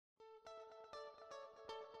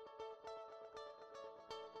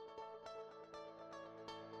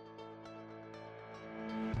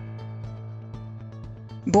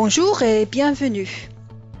Bonjour et bienvenue.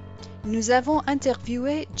 Nous avons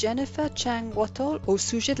interviewé Jennifer Chang-Wattle au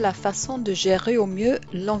sujet de la façon de gérer au mieux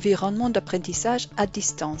l'environnement d'apprentissage à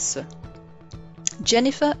distance.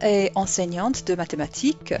 Jennifer est enseignante de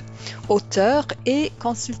mathématiques, auteure et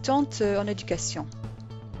consultante en éducation.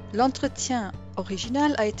 L'entretien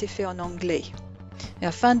original a été fait en anglais. Et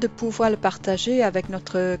afin de pouvoir le partager avec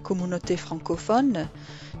notre communauté francophone,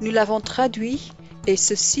 nous l'avons traduit et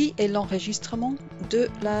ceci est l'enregistrement de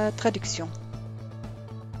la traduction.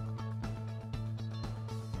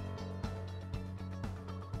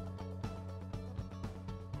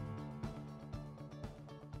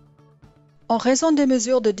 En raison des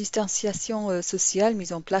mesures de distanciation sociale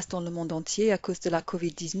mises en place dans le monde entier à cause de la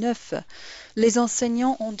COVID-19, les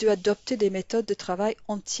enseignants ont dû adopter des méthodes de travail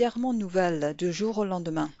entièrement nouvelles du jour au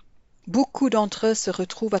lendemain. Beaucoup d'entre eux se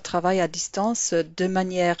retrouvent à travailler à distance de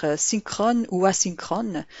manière synchrone ou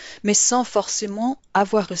asynchrone, mais sans forcément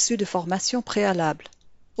avoir reçu de formation préalable.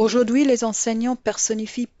 Aujourd'hui, les enseignants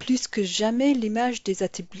personnifient plus que jamais l'image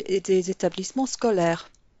des établissements scolaires.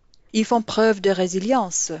 Ils font preuve de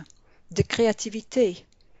résilience, de créativité,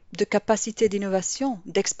 de capacité d'innovation,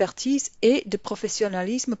 d'expertise et de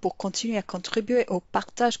professionnalisme pour continuer à contribuer au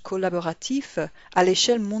partage collaboratif à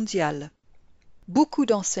l'échelle mondiale. Beaucoup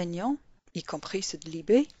d'enseignants, y compris ceux de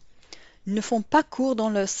l'IB, ne font pas cours dans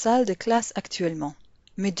leur salle de classe actuellement,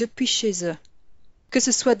 mais depuis chez eux. Que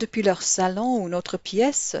ce soit depuis leur salon ou une autre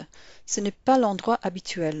pièce, ce n'est pas l'endroit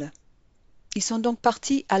habituel. Ils sont donc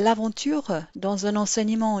partis à l'aventure dans un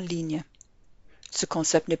enseignement en ligne. Ce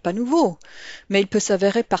concept n'est pas nouveau, mais il peut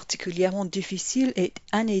s'avérer particulièrement difficile et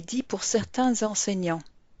inédit pour certains enseignants.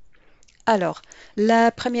 Alors,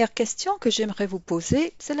 la première question que j'aimerais vous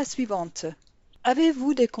poser, c'est la suivante.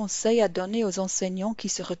 Avez-vous des conseils à donner aux enseignants qui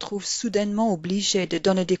se retrouvent soudainement obligés de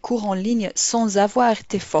donner des cours en ligne sans avoir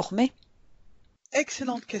été formés?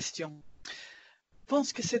 Excellente question. Je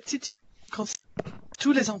pense que cette situation concerne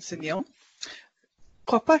tous les enseignants. Je ne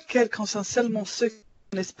crois pas qu'elle concerne seulement ceux qui ne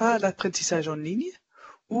connaissent pas l'apprentissage en ligne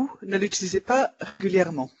ou ne l'utilisent pas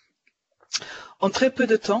régulièrement. En très peu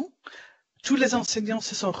de temps, tous les enseignants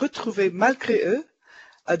se sont retrouvés malgré eux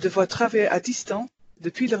à devoir travailler à distance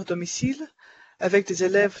depuis leur domicile avec des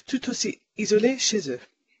élèves tout aussi isolés chez eux.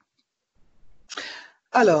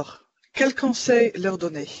 Alors, quels conseils leur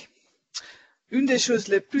donner? Une des choses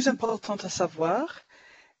les plus importantes à savoir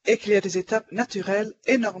est qu'il y a des étapes naturelles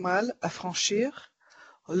et normales à franchir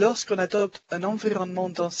lorsqu'on adopte un environnement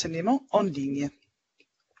d'enseignement en ligne.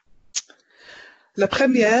 La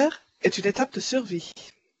première est une étape de survie.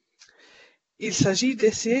 Il s'agit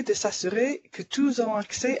d'essayer de s'assurer que tous ont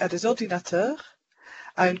accès à des ordinateurs,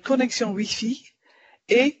 à une connexion Wi-Fi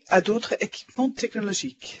et à d'autres équipements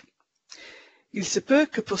technologiques. Il se peut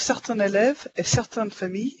que pour certains élèves et certaines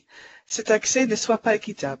familles, cet accès ne soit pas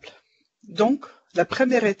équitable. Donc, la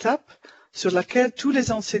première étape sur laquelle tous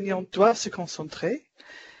les enseignants doivent se concentrer,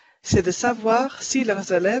 c'est de savoir si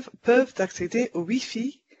leurs élèves peuvent accéder au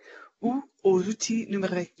Wi-Fi ou aux outils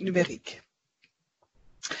numériques.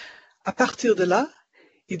 À partir de là,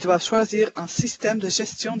 ils doivent choisir un système de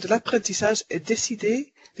gestion de l'apprentissage et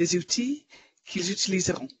décider des outils qu'ils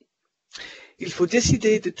utiliseront. Il faut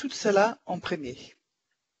décider de tout cela en premier.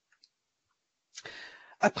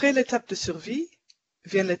 Après l'étape de survie,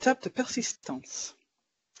 vient l'étape de persistance.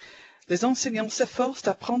 Les enseignants s'efforcent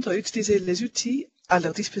d'apprendre à utiliser les outils à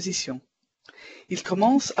leur disposition. Ils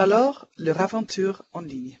commencent alors leur aventure en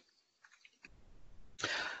ligne.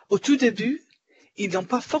 Au tout début, ils n'ont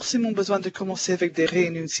pas forcément besoin de commencer avec des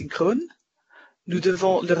réunions synchrones. Nous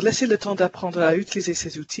devons leur laisser le temps d'apprendre à utiliser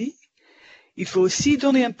ces outils. Il faut aussi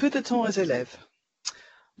donner un peu de temps aux élèves.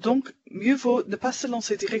 Donc, mieux vaut ne pas se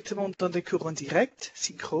lancer directement dans des cours en direct,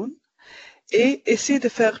 synchrones, et essayer de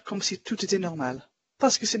faire comme si tout était normal,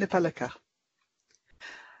 parce que ce n'est pas le cas.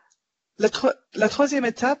 La troisième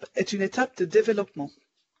étape est une étape de développement.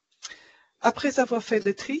 Après avoir fait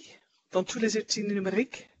le tri dans tous les outils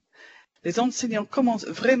numériques, les enseignants commencent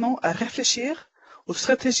vraiment à réfléchir aux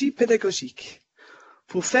stratégies pédagogiques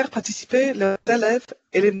pour faire participer leurs élèves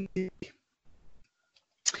et les motiver.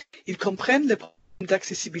 Ils comprennent les problèmes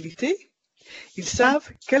d'accessibilité, ils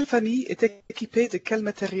savent quelle famille est équipée de quel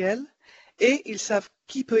matériel et ils savent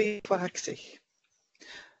qui peut y avoir accès.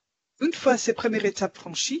 Une fois ces premières étapes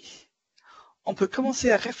franchies, on peut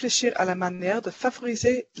commencer à réfléchir à la manière de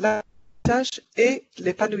favoriser l'apprentissage et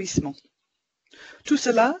l'épanouissement. Tout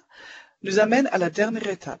cela nous amène à la dernière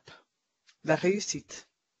étape, la réussite.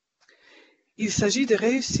 Il s'agit de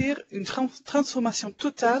réussir une transformation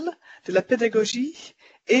totale de la pédagogie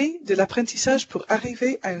et de l'apprentissage pour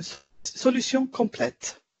arriver à une solution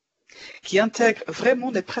complète. qui intègre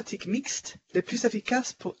vraiment les pratiques mixtes les plus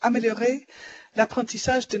efficaces pour améliorer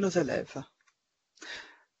l'apprentissage de nos élèves.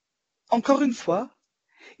 Encore une fois,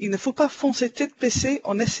 il ne faut pas foncer tête baissée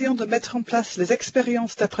en essayant de mettre en place les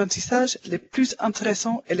expériences d'apprentissage les plus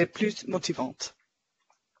intéressantes et les plus motivantes.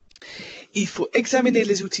 Il faut examiner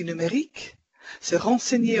les outils numériques, se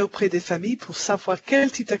renseigner auprès des familles pour savoir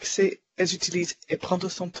quel type d'accès elles utilisent et prendre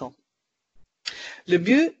son temps. Le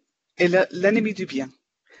mieux est l'ennemi du bien.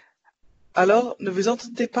 Alors, ne vous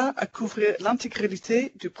entendez pas à couvrir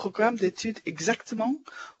l'intégralité du programme d'études exactement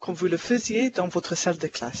comme vous le faisiez dans votre salle de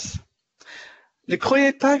classe. Ne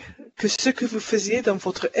croyez pas que ce que vous faisiez dans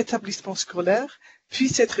votre établissement scolaire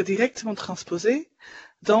puisse être directement transposé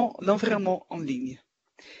dans l'environnement en ligne.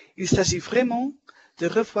 Il s'agit vraiment de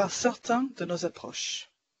revoir certaines de nos approches.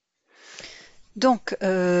 Donc,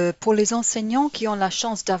 pour les enseignants qui ont la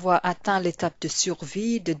chance d'avoir atteint l'étape de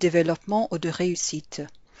survie, de développement ou de réussite,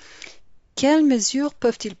 quelles mesures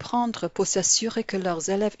peuvent-ils prendre pour s'assurer que leurs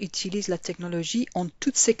élèves utilisent la technologie en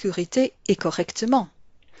toute sécurité et correctement?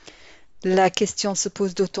 La question se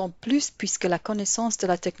pose d'autant plus puisque la connaissance de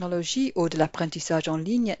la technologie ou de l'apprentissage en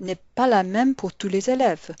ligne n'est pas la même pour tous les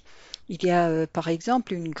élèves. Il y a par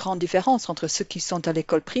exemple une grande différence entre ceux qui sont à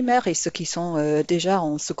l'école primaire et ceux qui sont déjà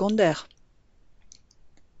en secondaire.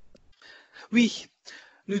 Oui,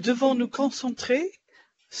 nous devons nous concentrer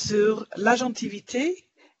sur l'agentivité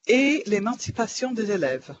et l'émancipation des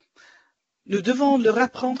élèves. Nous devons leur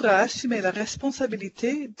apprendre à assumer la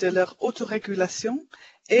responsabilité de leur autorégulation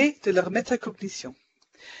et de leur métacognition.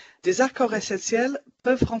 Des accords essentiels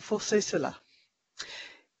peuvent renforcer cela.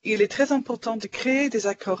 Il est très important de créer des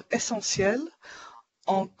accords essentiels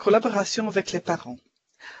en collaboration avec les parents,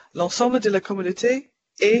 l'ensemble de la communauté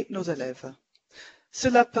et nos élèves.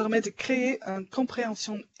 Cela permet de créer une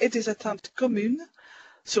compréhension et des attentes communes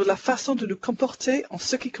sur la façon de nous comporter en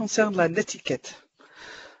ce qui concerne la netiquette,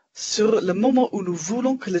 sur le moment où nous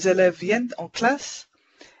voulons que les élèves viennent en classe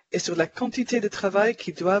et sur la quantité de travail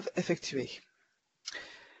qu'ils doivent effectuer.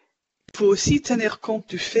 Il faut aussi tenir compte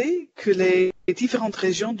du fait que les différentes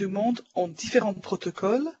régions du monde ont différents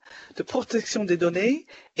protocoles de protection des données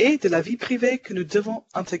et de la vie privée que nous devons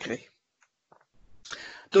intégrer.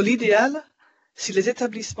 Dans l'idéal, si les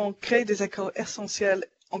établissements créent des accords essentiels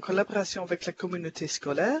en collaboration avec la communauté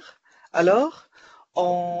scolaire, alors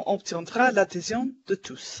on obtiendra l'adhésion de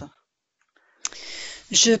tous.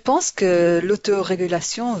 Je pense que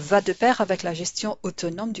l'autorégulation va de pair avec la gestion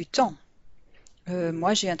autonome du temps.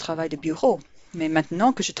 Moi, j'ai un travail de bureau, mais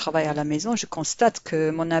maintenant que je travaille à la maison, je constate que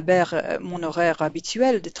mon horaire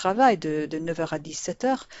habituel de travail de 9h à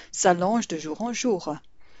 17h s'allonge de jour en jour.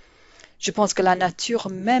 Je pense que la nature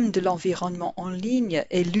même de l'environnement en ligne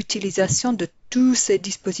et l'utilisation de tous ces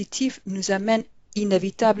dispositifs nous amène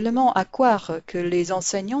inévitablement à croire que les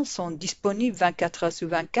enseignants sont disponibles 24 heures sur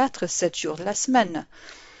 24, 7 jours de la semaine.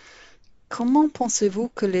 Comment pensez-vous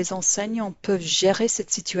que les enseignants peuvent gérer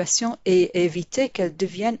cette situation et éviter qu'elle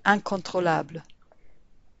devienne incontrôlable?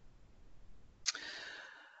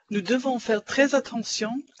 Nous devons faire très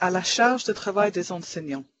attention à la charge de travail des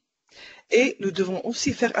enseignants. Et nous devons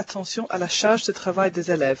aussi faire attention à la charge de travail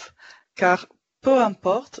des élèves, car peu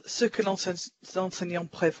importe ce que l'enseignant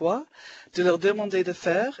prévoit de leur demander de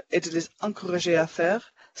faire et de les encourager à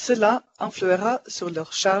faire, cela influera sur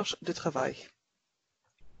leur charge de travail.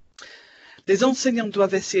 Les enseignants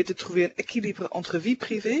doivent essayer de trouver un équilibre entre vie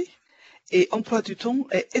privée et emploi du temps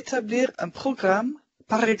et établir un programme,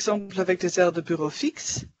 par exemple avec des heures de bureau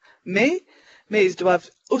fixes, mais ils doivent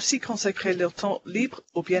aussi consacrer leur temps libre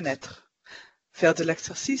au bien-être, faire de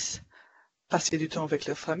l'exercice, passer du temps avec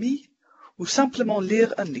leur famille ou simplement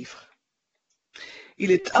lire un livre. Il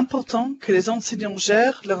est important que les enseignants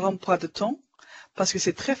gèrent leur emploi de temps parce que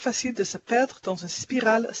c'est très facile de se perdre dans une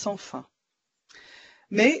spirale sans fin.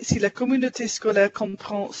 Mais si la communauté scolaire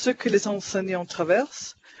comprend ce que les enseignants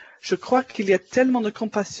traversent, je crois qu'il y a tellement de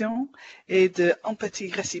compassion et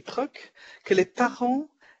d'empathie réciproque que les parents,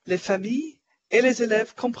 les familles et les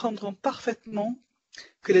élèves comprendront parfaitement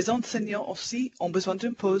que les enseignants aussi ont besoin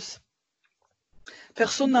d'une pause.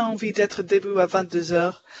 Personne n'a envie d'être debout à 22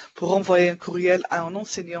 heures pour envoyer un courriel à un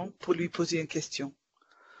enseignant pour lui poser une question.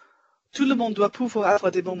 Tout le monde doit pouvoir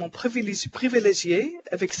avoir des moments privilégiés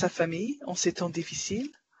avec sa famille en ces temps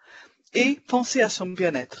difficiles et penser à son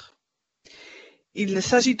bien-être. Il ne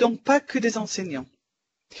s'agit donc pas que des enseignants.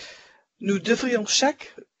 Nous devrions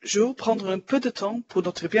chaque jour prendre un peu de temps pour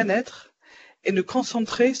notre bien-être et nous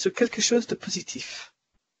concentrer sur quelque chose de positif.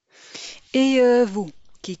 Et vous,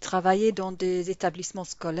 qui travaillez dans des établissements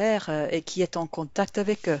scolaires et qui êtes en contact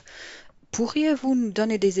avec eux, pourriez-vous nous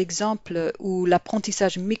donner des exemples où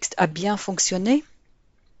l'apprentissage mixte a bien fonctionné?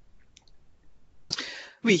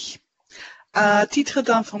 Oui. À titre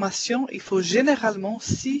d'information, il faut généralement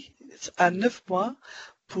 6 à 9 mois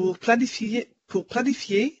pour planifier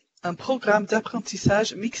un programme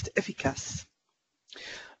d'apprentissage mixte efficace.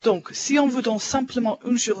 Donc, si on vous donne simplement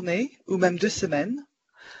une journée ou même 2 semaines,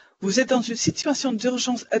 vous êtes dans une situation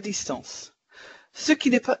d'urgence à distance, ce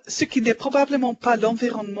qui n'est probablement pas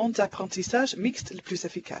l'environnement d'apprentissage mixte le plus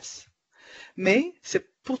efficace. Mais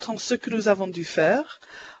c'est pourtant ce que nous avons dû faire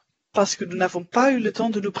parce que nous n'avons pas eu le temps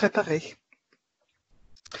de nous préparer.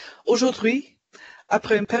 Aujourd'hui,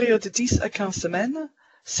 après une période de 10 à 15 semaines,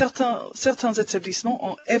 certains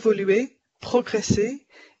établissements ont évolué, progressé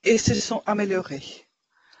et se sont améliorés.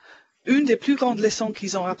 Une des plus grandes leçons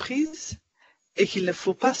qu'ils ont apprises est qu'il ne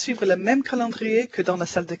faut pas suivre le même calendrier que dans la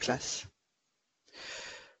salle de classe.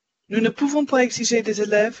 Nous ne pouvons pas exiger des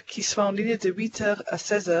élèves qui soient en ligne de 8h à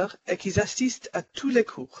 16h et qu'ils assistent à tous les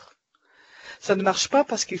cours. Ça ne marche pas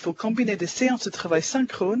parce qu'il faut combiner des séances de travail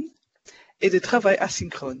synchrones et de travail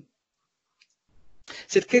asynchrone.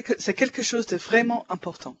 C'est quelque chose de vraiment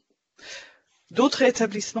important. D'autres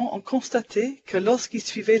établissements ont constaté que lorsqu'ils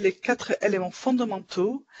suivaient les 4 éléments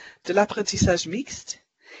fondamentaux de l'apprentissage mixte,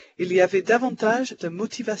 il y avait davantage de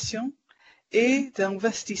motivation et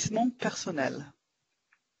d'investissement personnel.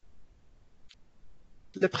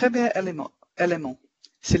 Le premier élément,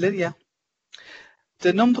 c'est le lien.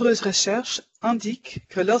 De nombreuses recherches indiquent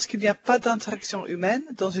que lorsqu'il n'y a pas d'interaction humaine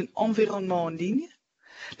dans un environnement en ligne,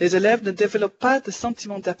 les élèves ne développent pas de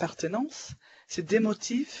sentiment d'appartenance, se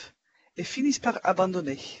démotivent et finissent par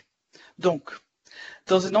abandonner. Donc,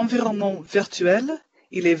 dans un environnement virtuel,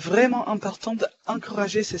 il est vraiment important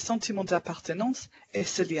d'encourager ces sentiments d'appartenance et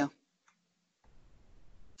ce lien.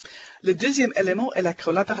 Le deuxième élément est la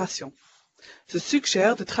collaboration. Je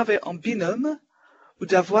suggère de travailler en binôme ou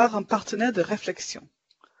d'avoir un partenaire de réflexion,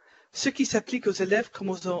 ce qui s'applique aux élèves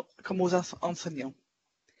comme aux enseignants.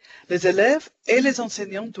 Les élèves et les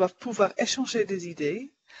enseignants doivent pouvoir échanger des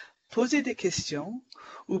idées, poser des questions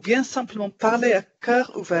ou bien simplement parler à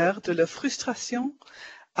cœur ouvert de leurs frustrations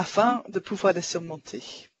afin de pouvoir les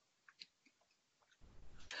surmonter.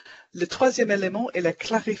 Le troisième élément est la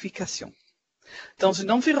clarification. Dans un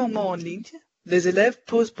environnement en ligne, les élèves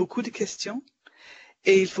posent beaucoup de questions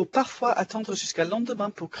et il faut parfois attendre jusqu'à le lendemain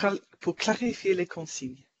pour clarifier les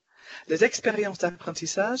consignes, les expériences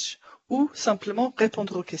d'apprentissage ou simplement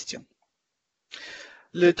répondre aux questions.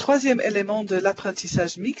 Le troisième élément de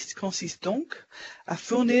l'apprentissage mixte consiste donc à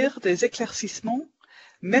fournir des éclaircissements,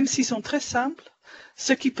 même s'ils sont très simples,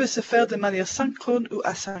 ce qui peut se faire de manière synchrone ou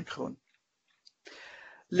asynchrone.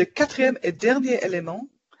 Le quatrième et dernier élément,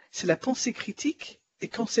 c'est la pensée critique et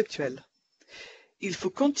conceptuelle. Il faut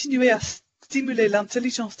continuer à stimuler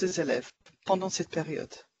l'intelligence des élèves pendant cette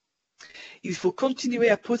période. Il faut continuer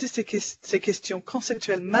à poser ces questions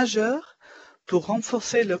conceptuelles majeures pour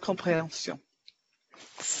renforcer leur compréhension.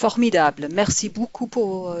 Formidable. Merci beaucoup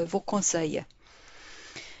pour vos conseils.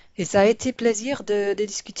 Et ça a été plaisir de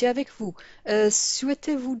discuter avec vous.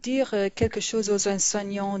 Souhaitez-vous dire quelque chose aux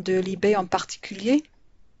enseignants de l'IB en particulier?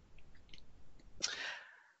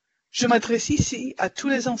 Je m'adresse ici à tous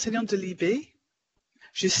les enseignants de l'IB.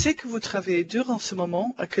 Je sais que vous travaillez dur en ce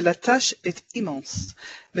moment et que la tâche est immense,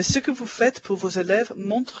 mais ce que vous faites pour vos élèves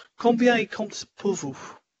montre combien ils comptent pour vous.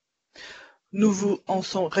 Nous vous en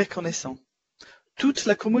sommes reconnaissants. Toute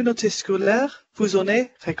la communauté scolaire vous en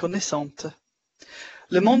est reconnaissante.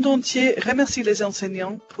 Le monde entier remercie les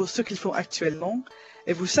enseignants pour ce qu'ils font actuellement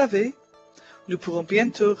et vous savez, nous pourrons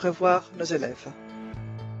bientôt revoir nos élèves.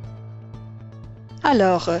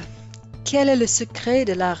 Alors, quel est le secret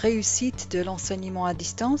de la réussite de l'enseignement à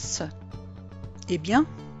distance? Eh bien,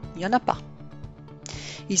 il n'y en a pas.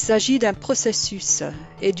 Il s'agit d'un processus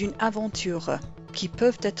et d'une aventure qui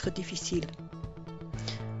peuvent être difficiles.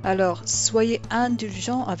 Alors, soyez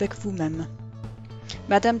indulgents avec vous-même.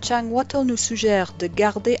 Madame Chang-Wattle nous suggère de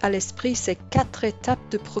garder à l'esprit ces 4 étapes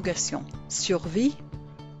de progression: survie,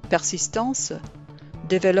 persistance,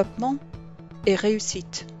 développement et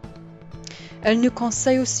réussite. Elle nous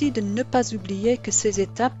conseille aussi de ne pas oublier que ces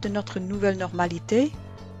étapes de notre nouvelle normalité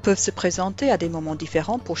peuvent se présenter à des moments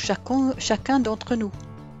différents pour chacun d'entre nous.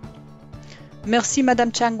 Merci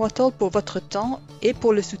Madame Chang-Wattle pour votre temps et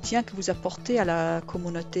pour le soutien que vous apportez à la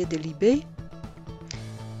communauté de l'IB.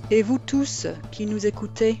 Et vous tous qui nous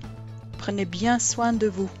écoutez, prenez bien soin de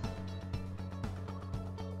vous.